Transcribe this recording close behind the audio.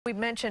We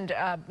mentioned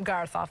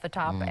Garth off the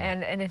top,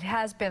 and it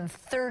has been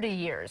 30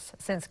 years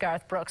since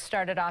Garth Brooks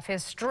started off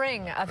his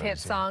string of hit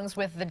songs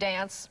with The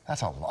Dance.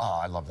 That's a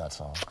lot. I love that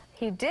song.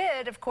 He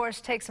did, of course,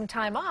 take some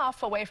time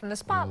off away from the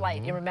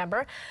spotlight, you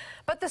remember.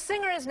 But the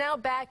singer is now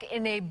back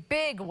in a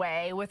big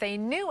way with a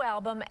new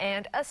album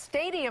and a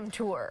stadium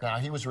tour. Now,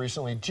 he was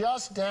recently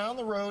just down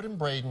the road in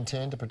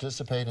Bradenton to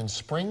participate in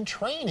spring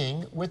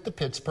training with the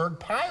Pittsburgh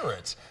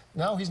Pirates.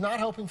 No, he's not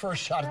hoping for a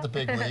shot at the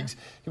big leagues.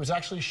 He was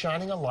actually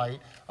shining a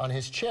light on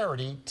his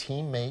charity,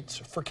 Teammates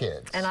for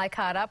Kids. And I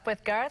caught up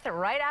with Garth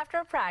right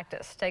after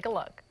practice. Take a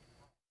look.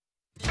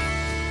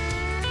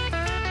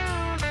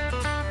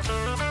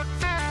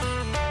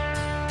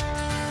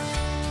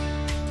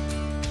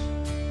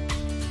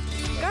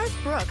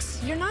 Garth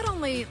Brooks, you're not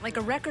only like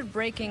a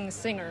record-breaking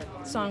singer,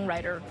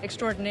 songwriter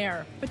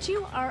extraordinaire, but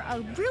you are a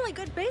really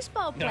good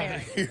baseball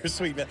player. No, you're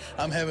sweet, man.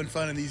 I'm having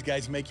fun, and these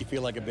guys make you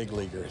feel like a big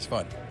leaguer. It's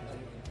fun.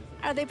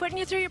 Are they putting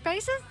you through your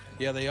paces?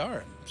 Yeah, they are.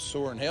 I'm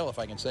sore in hell, if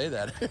I can say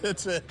that.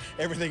 It's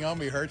everything on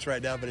me hurts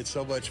right now, but it's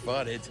so much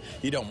fun.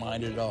 You don't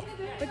mind it at all.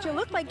 But you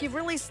look like you've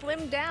really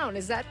slimmed down.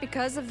 Is that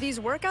because of these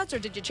workouts, or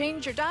did you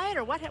change your diet,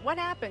 or what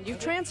happened? You've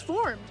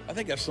transformed. I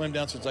think I've slimmed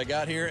down since I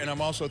got here, and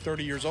I'm also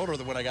 30 years older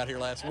than when I got here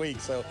last week.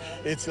 So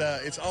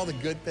it's all the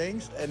good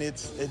things, and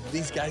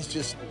these guys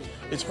just,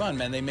 it's fun,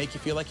 man. They make you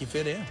feel like you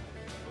fit in.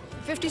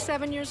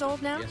 57 years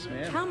old now? Yes,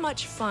 ma'am. How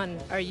much fun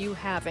are you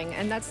having?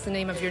 And that's the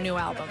name of your new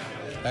album.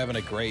 Having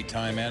a great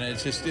time, man.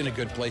 It's just in a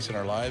good place in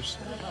our lives.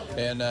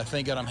 And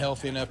thank God I'm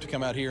healthy enough to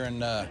come out here and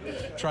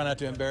try not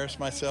to embarrass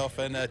myself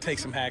and take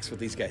some hacks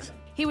with these guys.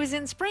 He was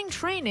in spring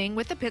training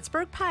with the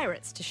Pittsburgh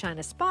Pirates to shine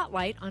a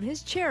spotlight on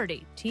his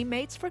charity,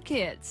 Teammates for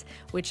Kids,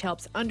 which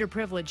helps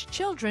underprivileged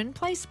children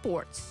play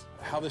sports.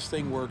 How this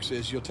thing works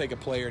is you'll take a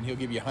player and he'll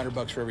give you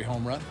 $100 for every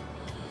home run.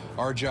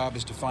 Our job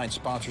is to find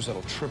sponsors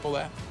that'll triple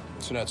that.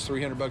 So that's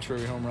 $300 for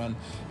every home run.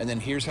 And then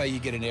here's how you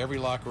get in every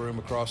locker room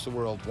across the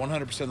world.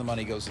 100% of the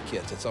money goes to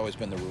kids. That's always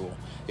been the rule.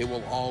 It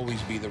will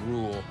always be the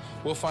rule.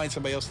 We'll find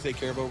somebody else to take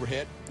care of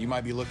overhead. You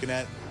might be looking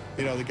at,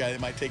 the guy that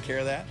might take care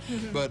of that.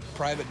 But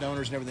private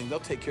donors and everything, they'll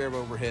take care of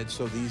overhead.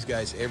 So these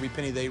guys, every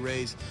penny they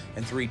raise,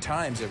 and 3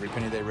 times every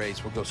penny they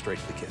raise, will go straight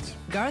to the kids.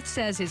 Garth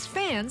says his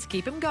fans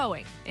keep him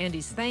going, and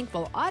he's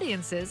thankful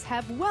audiences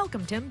have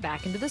welcomed him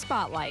back into the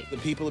spotlight. The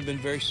people have been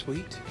very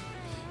sweet.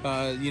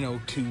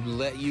 To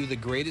let you, the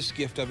greatest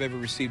gift I've ever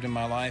received in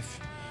my life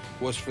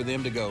was for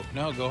them to go,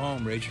 no, go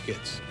home, raise your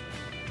kids.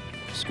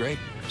 It's great,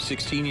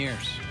 16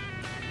 years.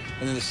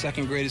 And then the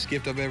second greatest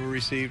gift I've ever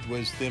received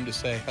was them to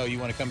say, oh, you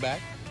want to come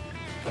back?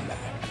 Come back.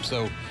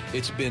 So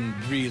it's been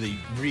really,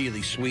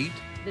 really sweet.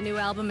 The new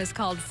album is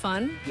called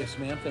Fun. Yes,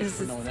 ma'am. Thanks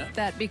for knowing that. Is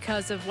that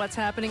because of what's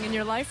happening in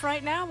your life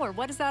right now, or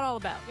what is that all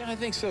about? Yeah, I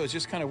think so. It's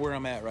just kind of where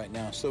I'm at right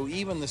now. So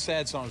even the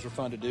sad songs are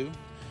fun to do.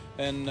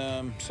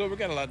 And so we've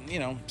got a lot,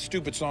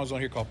 stupid songs on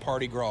here called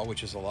Party Grawl,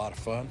 which is a lot of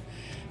fun.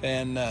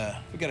 And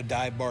we've got a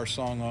dive bar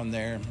song on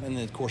there. And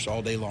then, of course,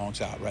 All Day Long's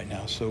out right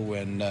now. So,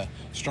 and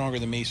Stronger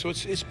Than Me. So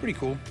it's pretty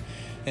cool.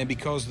 And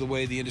because of the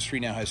way the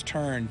industry now has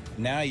turned,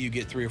 now you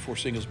get 3 or 4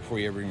 singles before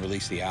you ever even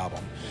release the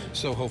album.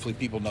 So hopefully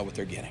people know what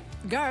they're getting.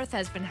 Garth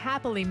has been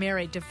happily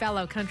married to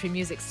fellow country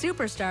music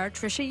superstar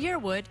Tricia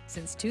Yearwood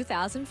since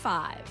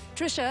 2005.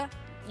 Tricia,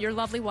 your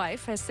lovely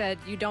wife, has said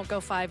you don't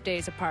go 5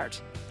 days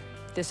apart.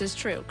 This is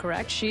true,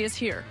 correct? She is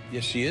here.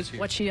 Yes, she is here.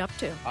 What's she up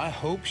to? I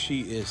hope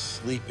she is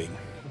sleeping.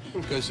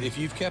 Because if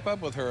you've kept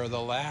up with her, the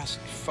last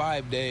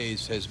 5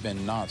 days has been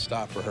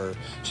nonstop for her.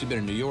 She's been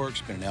in New York,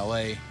 she's been in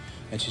L.A.,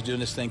 and she's doing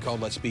this thing called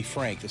Let's Be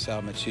Frank, this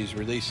album that she's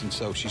releasing.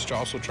 So she's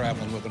also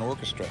traveling with an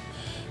orchestra.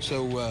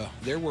 So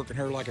they're working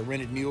her like a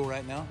rented mule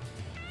right now.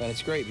 And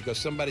it's great because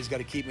somebody's got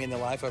to keep me in the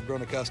life I've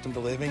grown accustomed to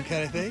living,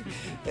 kind of thing.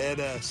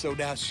 And so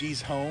now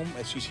she's home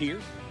and she's here.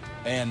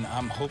 And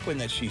I'm hoping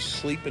that she's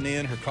sleeping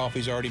in. Her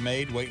coffee's already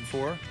made, waiting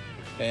for her.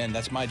 And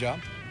that's my job.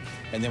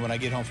 And then when I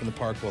get home from the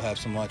park, we'll have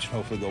some lunch and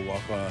hopefully go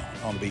walk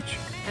on the beach.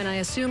 And I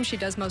assume she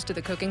does most of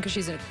the cooking because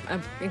she's an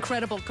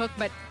incredible cook,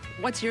 but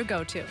what's your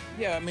go-to?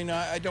 Yeah, I mean,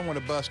 I don't want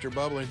to bust her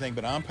bubble or anything,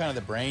 but I'm kind of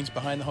the brains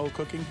behind the whole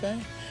cooking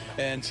thing.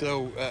 And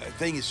so the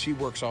thing is, she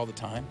works all the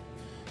time.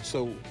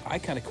 So I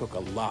kind of cook a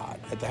lot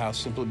at the house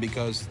simply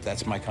because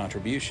that's my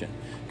contribution.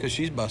 Because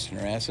she's busting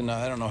her ass, and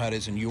I don't know how it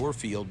is in your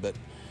field, but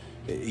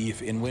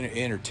if in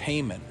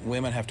entertainment,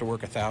 women have to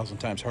work 1,000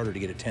 times harder to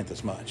get 1/10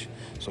 as much.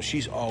 So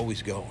she's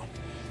always going.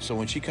 So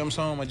when she comes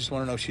home, I just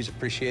want to know she's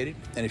appreciated.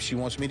 And if she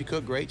wants me to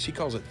cook, great. She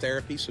calls it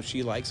therapy, so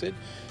she likes it.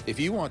 If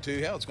you want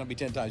to, hell, it's going to be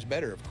 10 times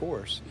better, of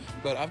course.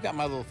 But I've got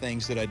my little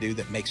things that I do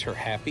that makes her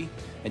happy,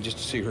 and just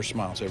to see her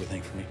smile is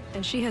everything for me.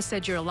 And she has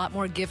said you're a lot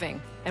more giving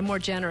and more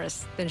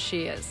generous than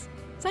she is.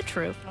 Is that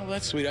true? Oh,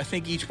 that's sweet. I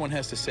think each one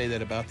has to say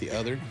that about the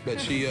other.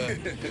 But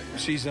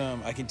she's,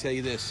 I can tell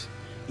you this.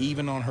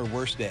 Even on her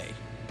worst day,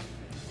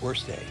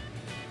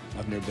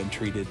 I've never been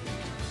treated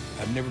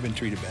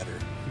better,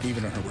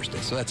 even on her worst day.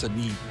 So that's a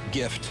neat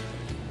gift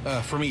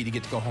for me to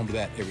get to go home to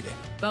that every day.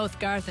 Both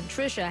Garth and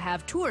Tricia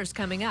have tours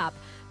coming up,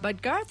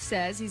 But Garth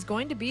says he's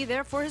going to be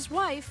there for his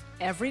wife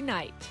every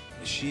night.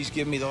 She's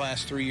given me the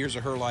last 3 years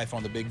of her life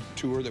on the big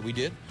tour that we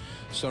did.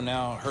 So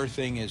now her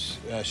thing is,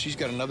 she's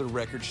got another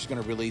record she's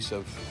going to release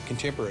of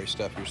contemporary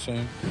stuff here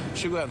soon.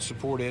 She'll go out and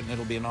support it, and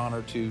it'll be an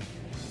honor to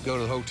go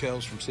to the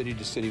hotels from city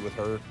to city with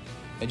her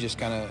and just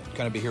kind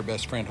of be her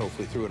best friend,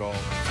 hopefully, through it all.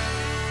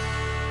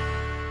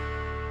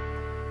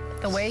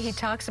 The way he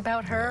talks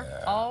about her,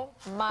 oh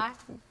my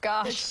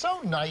gosh. It's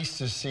so nice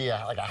to see a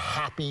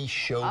happy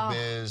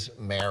showbiz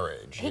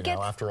marriage, you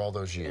know, after all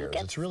those years.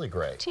 It's really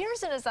great.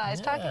 Tears in his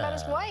eyes talking about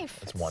his wife.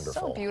 It's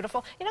wonderful. So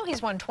beautiful. You know,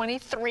 he's won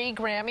 23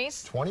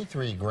 Grammys.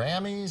 23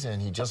 Grammys,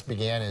 and he just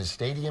began his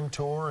stadium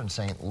tour in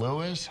St.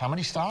 Louis. How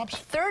many stops?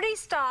 30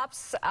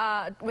 stops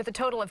with a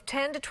total of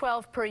 10 to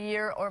 12 per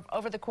year or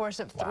over the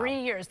course of 3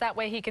 years. That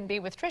way he can be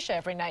with Tricia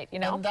every night, you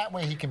know? And that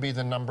way he can be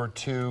the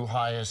 #2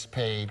 highest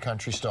paid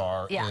country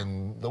star in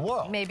the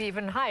world. Maybe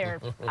even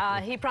higher.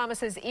 He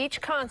promises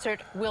each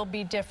concert will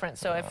be different.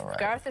 So if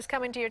Garth is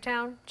coming to your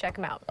town, check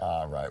him out.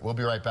 All right. We'll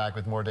be right back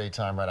with more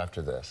Daytime right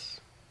after this.